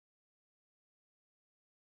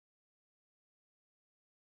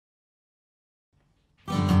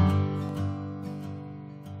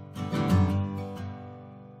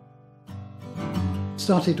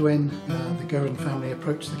started when the Gowan family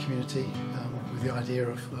approached the community with the idea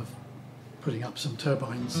of putting up some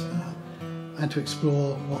turbines and to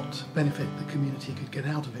explore what benefit the community could get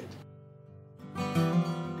out of it.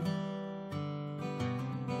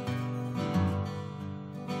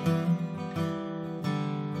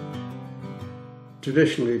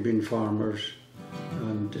 Traditionally been farmers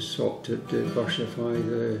and sought to diversify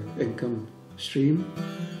the income stream,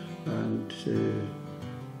 and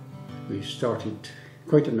we started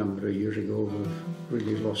quite a number of years ago. We've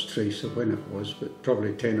really lost trace of when it was, but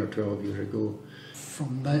probably 10 or 12 years ago.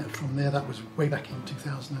 From there, that was way back in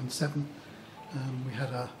 2007. We had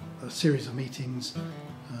a series of meetings,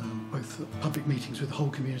 both public meetings with the whole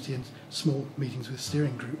community and small meetings with the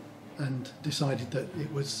steering group, and decided that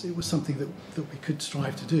it was something that we could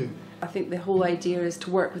strive to do. I think the whole idea is to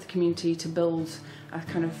work with the community to build a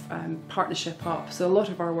kind of partnership up. So a lot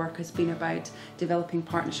of our work has been about developing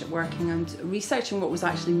partnership working and researching what was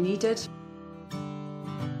actually needed.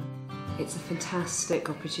 It's a fantastic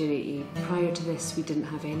opportunity. Prior to this, we didn't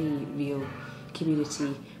have any real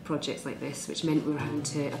community projects like this, which meant we were having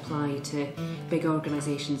to apply to big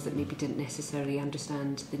organisations that maybe didn't necessarily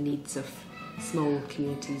understand the needs of small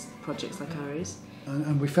communities, projects like ours.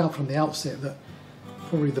 And we felt from the outset that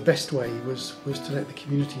probably the best way was to let the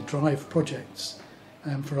community drive projects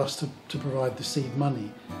and for us to provide the seed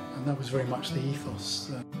money, and that was very much the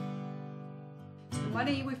ethos. The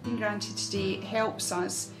money we've been granted today helps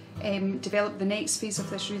us develop the next phase of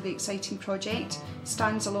this really exciting project.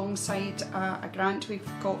 Stands alongside a grant we've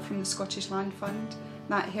got from the Scottish Land Fund.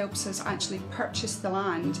 That helps us actually purchase the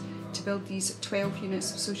land to build these 12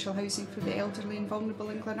 units of social housing for the elderly and vulnerable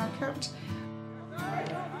in Glenurquhart.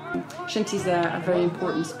 Shinty's a very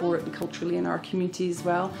important sport and culturally in our community as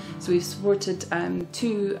well. So we've supported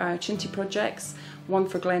two Shinty projects, one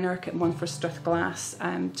for Glenurquhart and one for Strathglass,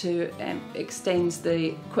 to extend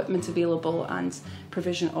the equipment available and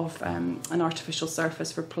provision of an artificial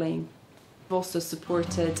surface for playing. We've also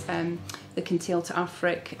supported the Kintail to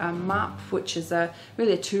Afric map, which is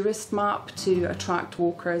really a tourist map to attract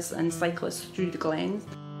walkers and cyclists through the Glen.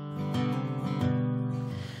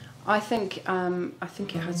 I think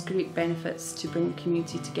it has great benefits to bring the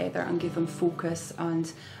community together and give them focus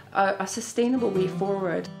and a sustainable way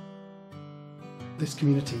forward. This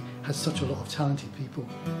community has such a lot of talented people,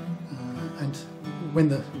 and when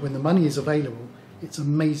the money is available, it's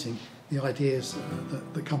amazing the ideas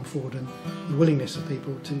that come forward and the willingness of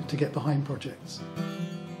people to get behind projects.